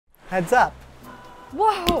Heads up!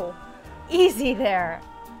 Whoa! Easy there.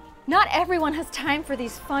 Not everyone has time for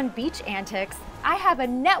these fun beach antics. I have a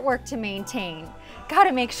network to maintain.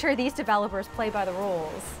 Gotta make sure these developers play by the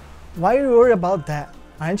rules. Why are you worried about that?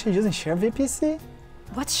 Aren't you using Shared VPC?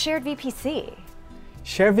 What's Shared VPC?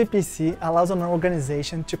 Shared VPC allows an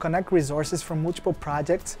organization to connect resources from multiple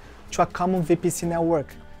projects to a common VPC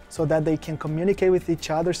network so that they can communicate with each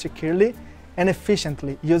other securely and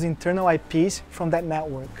efficiently using internal IPs from that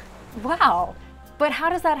network. Wow! But how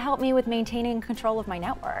does that help me with maintaining control of my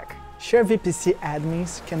network? Shared VPC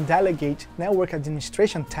admins can delegate network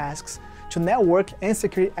administration tasks to network and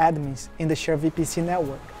security admins in the Shared VPC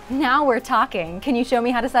network. Now we're talking. Can you show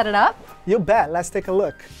me how to set it up? You bet. Let's take a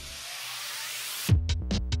look.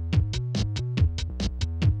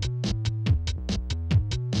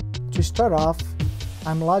 To start off,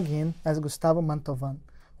 I'm logged in as Gustavo Mantovan,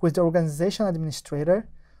 who is the organization administrator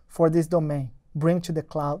for this domain,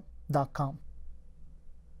 bringtothecloud.com.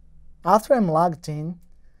 After I'm logged in,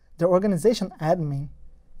 the organization admin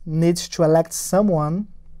needs to elect someone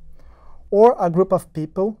or a group of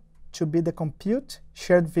people to be the compute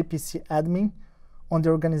Shared VPC admin on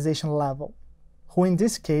the organization level, who in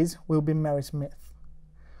this case will be Mary Smith.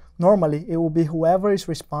 Normally, it will be whoever is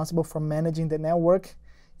responsible for managing the network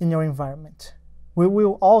in your environment. We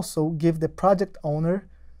will also give the project owner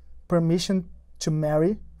permission to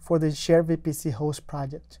Mary for the Shared VPC host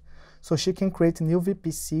project, so she can create new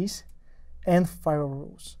VPCs and firewall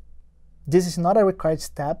rules. This is not a required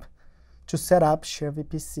step to set up Shared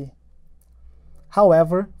VPC.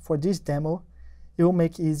 However, for this demo, it will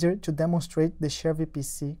make it easier to demonstrate the Shared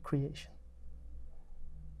VPC creation.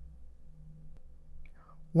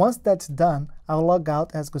 Once that's done, I'll log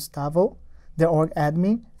out as Gustavo, the org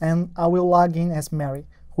admin, and I will log in as Mary,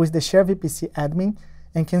 who is the Shared VPC admin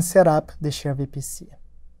and can set up the Shared VPC.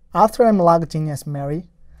 After I'm logged in as Mary,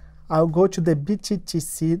 I'll go to the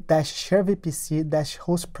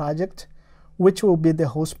bttc-sharedvpc-host project, which will be the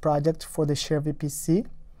host project for the Shared VPC.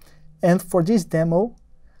 And for this demo,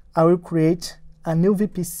 I will create a new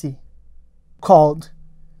VPC called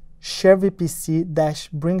Shared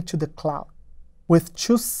VPC-bringtothecloud with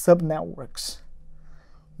two subnetworks,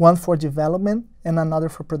 one for development and another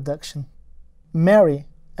for production. Mary,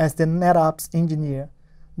 as the NetOps engineer,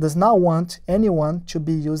 does not want anyone to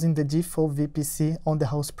be using the default VPC on the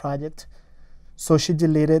host project, so she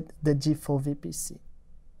deleted the default VPC.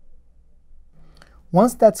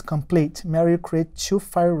 Once that's complete, Mary will create two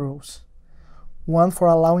fire rules, one for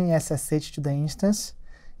allowing SSH to the instance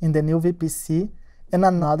in the new VPC and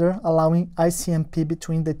another allowing ICMP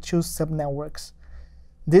between the two subnetworks.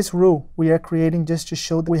 This rule we are creating just to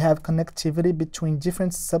show that we have connectivity between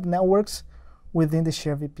different subnetworks within the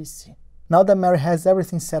Shared VPC. Now that Mary has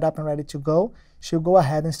everything set up and ready to go, she'll go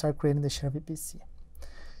ahead and start creating the Shared VPC.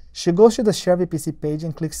 She goes to the Shared VPC page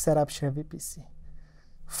and clicks Set up Shared VPC.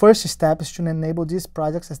 First step is to enable these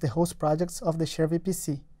projects as the host projects of the Shared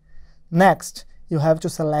VPC. Next, you have to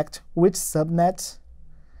select which subnets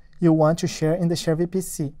you want to share in the Shared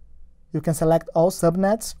VPC. You can select all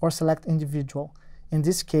subnets or select individual. In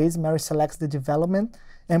this case, Mary selects the development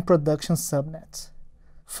and production subnets.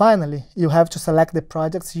 Finally, you have to select the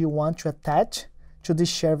projects you want to attach to the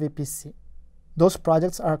Shared VPC. Those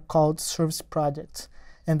projects are called service projects,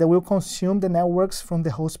 and they will consume the networks from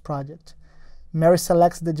the host project. Mary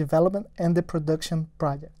selects the development and the production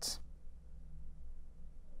projects.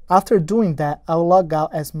 After doing that, I will log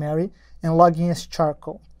out as Mary and log in as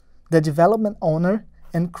Charcoal, the development owner,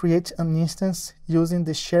 and create an instance using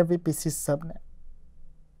the Shared VPC subnet.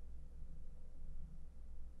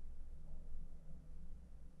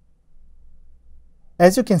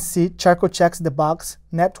 As you can see, Charcoal checks the box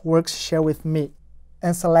Networks Share with Me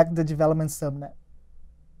and select the development subnet.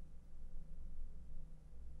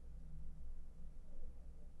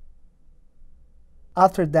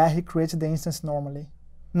 After that, he creates the instance normally.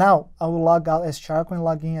 Now, I will log out as Charcoal and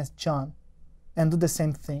log in as John and do the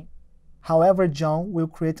same thing. However, John will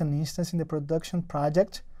create an instance in the production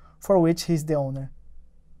project for which he is the owner.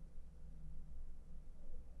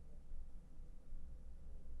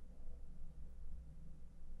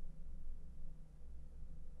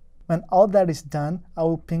 When all that is done, I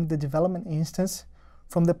will ping the development instance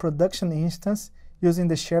from the production instance using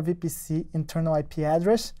the Shared VPC internal IP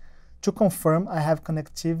address to confirm I have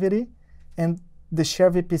connectivity and the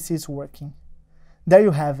Shared VPC is working. There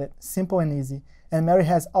you have it, simple and easy. and Mary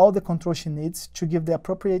has all the control she needs to give the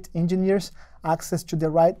appropriate engineers access to the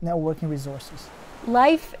right networking resources.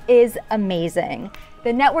 Life is amazing.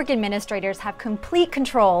 The network administrators have complete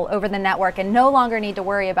control over the network and no longer need to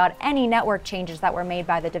worry about any network changes that were made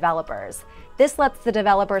by the developers. This lets the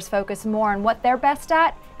developers focus more on what they're best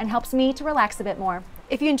at and helps me to relax a bit more.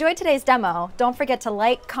 If you enjoyed today's demo, don't forget to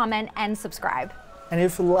like, comment, and subscribe. And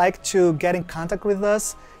if you'd like to get in contact with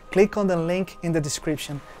us, click on the link in the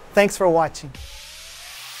description. Thanks for watching.